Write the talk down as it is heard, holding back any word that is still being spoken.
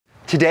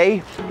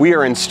Today, we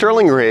are in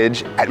Sterling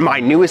Ridge at my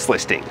newest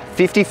listing,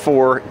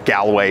 54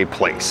 Galway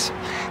Place.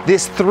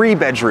 This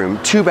 3-bedroom,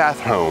 2-bath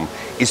home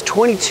is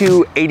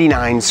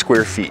 2289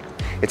 square feet.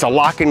 It's a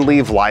lock and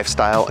leave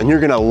lifestyle, and you're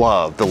gonna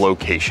love the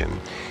location.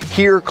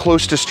 Here,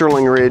 close to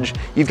Sterling Ridge,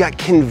 you've got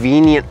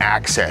convenient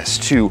access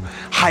to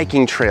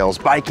hiking trails,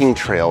 biking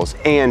trails,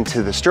 and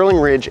to the Sterling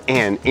Ridge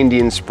and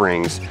Indian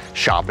Springs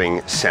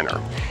Shopping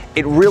Center.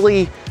 It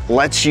really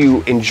lets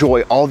you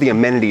enjoy all the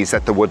amenities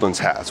that the Woodlands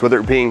has, whether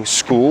it being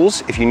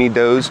schools, if you need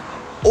those,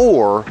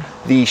 or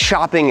the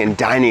shopping and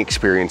dining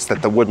experience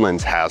that the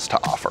Woodlands has to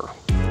offer.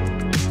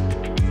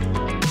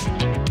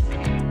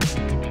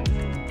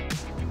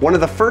 One of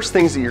the first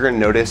things that you're gonna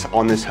notice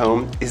on this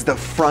home is the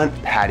front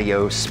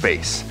patio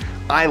space.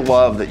 I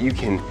love that you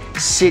can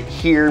sit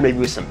here, maybe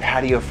with some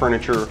patio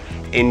furniture,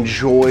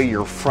 enjoy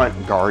your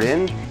front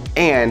garden,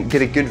 and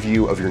get a good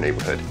view of your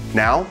neighborhood.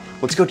 Now,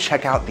 let's go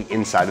check out the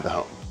inside of the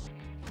home.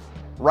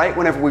 Right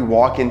whenever we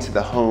walk into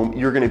the home,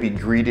 you're gonna be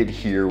greeted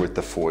here with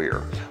the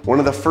foyer. One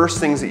of the first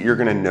things that you're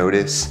gonna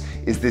notice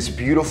is this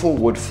beautiful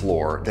wood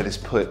floor that is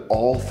put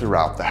all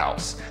throughout the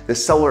house. The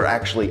seller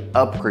actually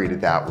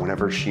upgraded that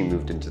whenever she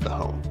moved into the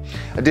home.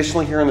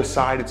 Additionally, here on the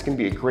side, it's gonna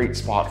be a great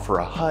spot for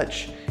a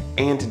hutch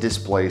and to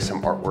display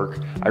some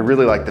artwork. I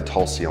really like the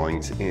tall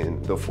ceilings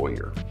in the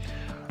foyer.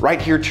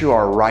 Right here to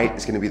our right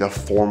is gonna be the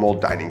formal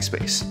dining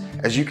space.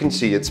 As you can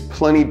see, it's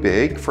plenty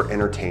big for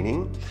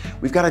entertaining.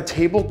 We've got a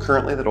table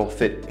currently that'll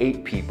fit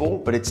 8 people,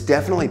 but it's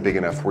definitely big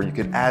enough where you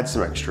could add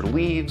some extra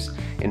leaves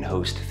and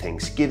host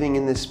Thanksgiving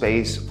in this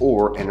space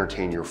or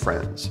entertain your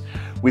friends.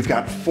 We've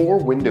got 4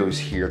 windows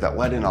here that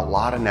let in a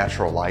lot of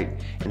natural light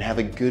and have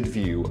a good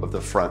view of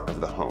the front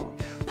of the home.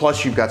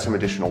 Plus, you've got some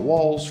additional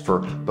walls for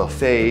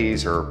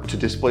buffets or to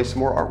display some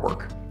more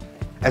artwork.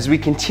 As we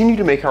continue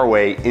to make our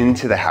way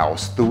into the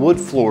house, the wood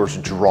floors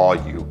draw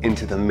you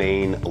into the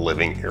main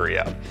living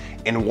area.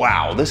 And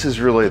wow, this is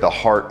really the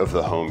heart of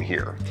the home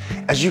here.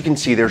 As you can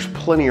see, there's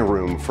plenty of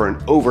room for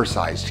an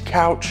oversized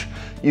couch.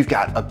 You've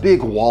got a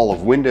big wall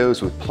of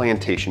windows with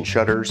plantation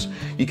shutters.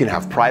 You can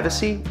have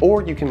privacy,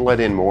 or you can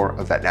let in more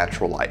of that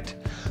natural light.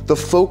 The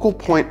focal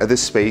point of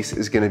this space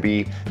is gonna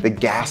be the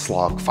gas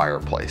log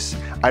fireplace.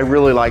 I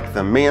really like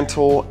the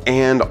mantle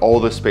and all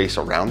the space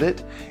around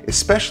it,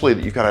 especially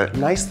that you've got a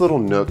nice little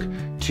nook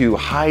to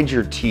hide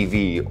your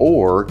TV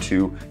or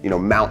to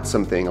mount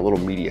something, a little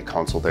media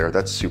console there.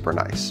 That's super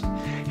nice.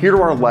 Here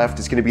to our left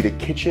is gonna be the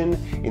kitchen,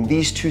 and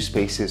these 2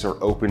 spaces are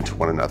open to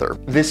one another.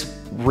 This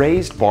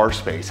raised bar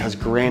space has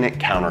granite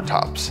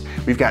countertops.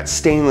 We've got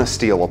stainless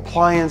steel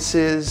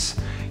appliances.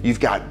 You've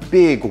got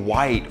big,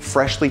 white,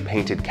 freshly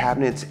painted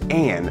cabinets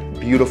and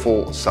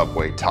beautiful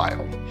subway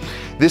tile.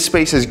 This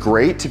space is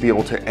great to be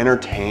able to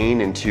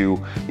entertain and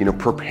to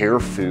prepare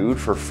food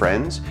for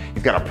friends.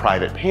 You've got a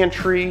private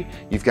pantry,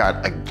 you've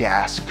got a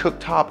gas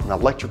cooktop, an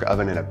electric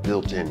oven, and a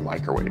built-in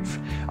microwave.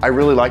 I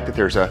really like that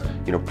there's a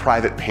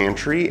private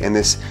pantry, and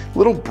this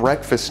little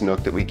breakfast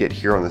nook that we get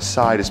here on the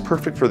side is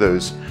perfect for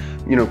those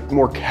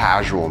more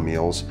casual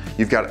meals.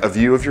 You've got a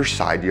view of your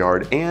side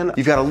yard, and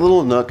you've got a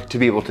little nook to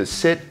be able to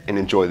sit and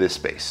enjoy this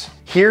space.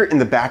 Here in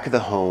the back of the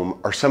home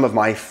are some of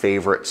my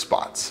favorite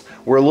spots.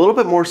 We're a little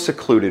bit more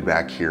secluded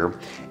back here,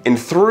 and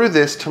through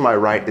this to my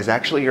right is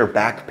actually your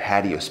back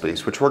patio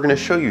space, which we're gonna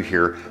show you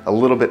here a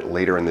little bit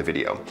later in the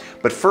video.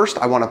 But first,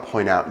 I wanna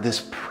point out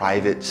this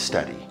private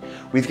study.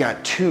 We've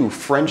got 2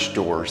 French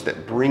doors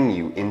that bring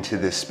you into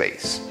this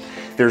space.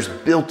 There's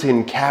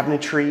built-in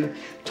cabinetry,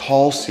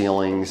 tall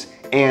ceilings,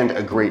 and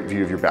a great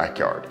view of your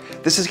backyard.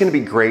 This is gonna be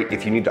great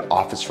if you need to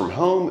office from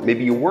home,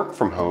 maybe you work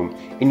from home,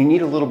 and you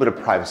need a little bit of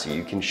privacy.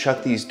 You can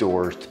shut these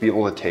doors to be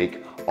able to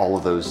take all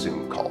of those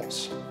Zoom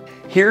calls.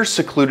 Here,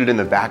 secluded in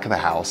the back of the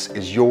house,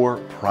 is your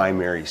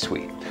primary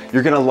suite.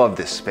 You're gonna love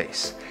this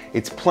space.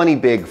 It's plenty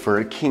big for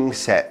a king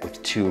set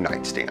with 2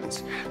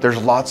 nightstands. There's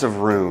lots of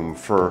room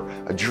for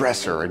a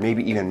dresser and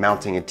maybe even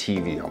mounting a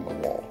TV on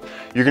the wall.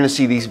 You're gonna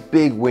see these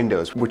big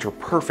windows, which are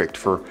perfect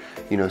for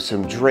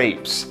some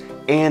drapes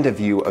and a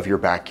view of your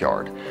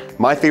backyard.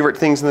 My favorite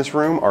things in this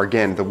room are,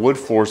 again, the wood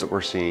floors that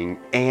we're seeing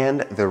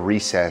and the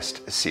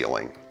recessed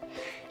ceiling.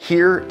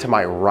 Here to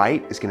my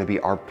right is gonna be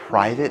our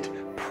private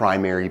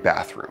primary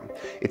bathroom.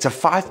 It's a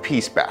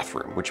 5-piece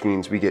bathroom, which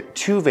means we get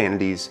 2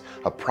 vanities,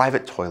 a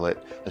private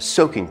toilet, a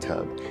soaking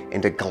tub,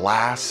 and a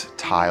glass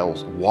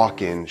tiles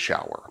walk-in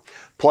shower.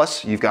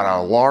 Plus, you've got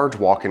a large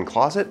walk-in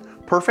closet,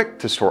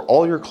 perfect to store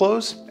all your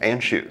clothes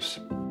and shoes.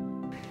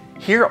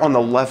 Here on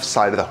the left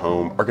side of the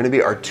home are gonna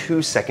be our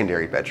 2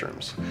 secondary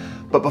bedrooms.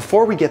 But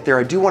before we get there,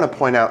 I do wanna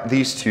point out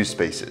these 2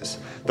 spaces.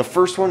 The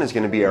first one is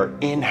gonna be our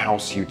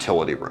in-house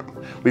utility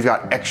room. We've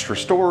got extra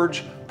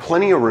storage,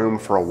 plenty of room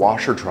for a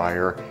washer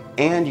dryer,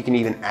 and you can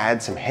even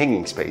add some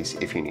hanging space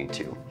if you need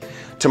to.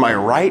 To my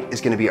right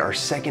is gonna be our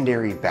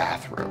secondary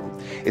bathroom.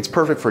 It's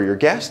perfect for your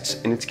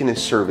guests, and it's gonna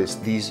service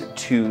these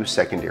 2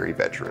 secondary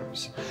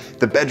bedrooms.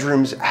 The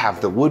bedrooms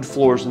have the wood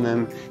floors in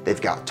them,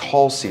 they've got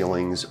tall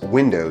ceilings,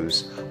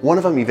 windows. One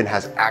of them even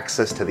has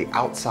access to the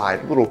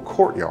outside little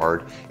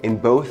courtyard,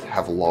 and both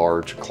have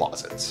large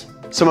closets.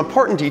 Some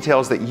important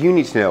details that you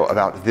need to know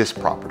about this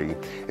property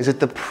is that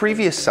the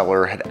previous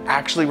seller had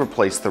actually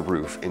replaced the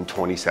roof in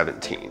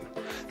 2017.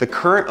 The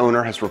current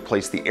owner has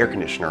replaced the air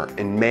conditioner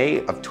in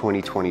May of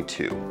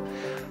 2022.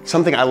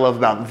 Something I love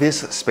about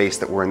this space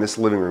that we're in, this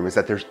living room, is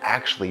that there's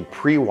actually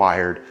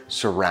pre-wired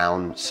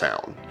surround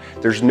sound.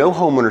 There's no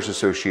homeowners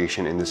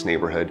association in this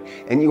neighborhood,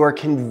 and you are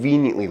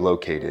conveniently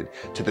located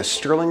to the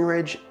Sterling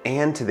Ridge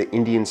and to the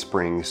Indian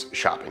Springs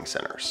shopping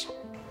centers.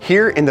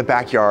 Here in the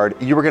backyard,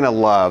 you are gonna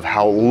love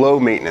how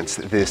low maintenance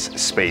this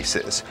space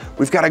is.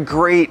 We've got a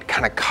great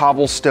kind of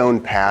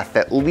cobblestone path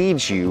that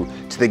leads you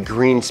to the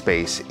green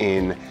space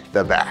in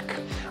the back.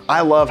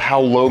 I love how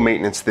low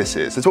maintenance this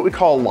is. It's what we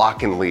call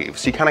lock and leave.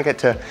 So you kind of get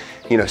to,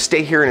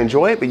 stay here and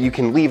enjoy it, but you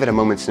can leave at a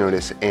moment's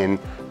notice and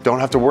don't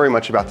have to worry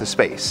much about the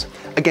space.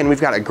 Again, we've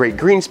got a great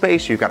green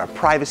space, you've got a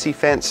privacy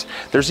fence.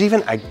 There's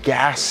even a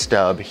gas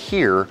stub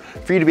here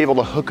for you to be able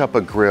to hook up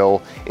a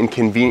grill and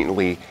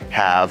conveniently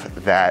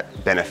have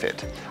that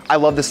benefit. I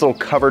love this little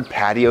covered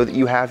patio that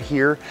you have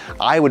here.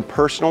 I would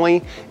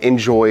personally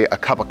enjoy a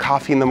cup of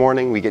coffee in the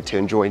morning. We get to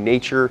enjoy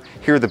nature,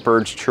 hear the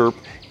birds chirp,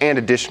 and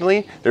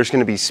additionally, there's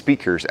gonna be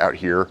speakers out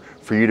here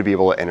for you to be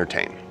able to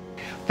entertain.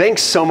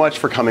 Thanks so much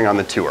for coming on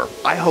the tour.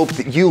 I hope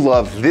that you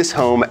love this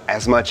home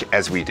as much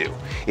as we do.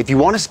 If you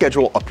want to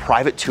schedule a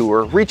private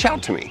tour, reach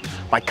out to me.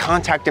 My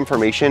contact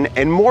information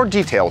and more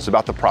details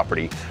about the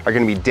property are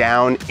going to be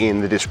down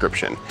in the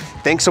description.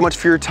 Thanks so much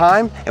for your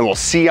time, and we'll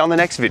see you on the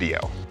next video.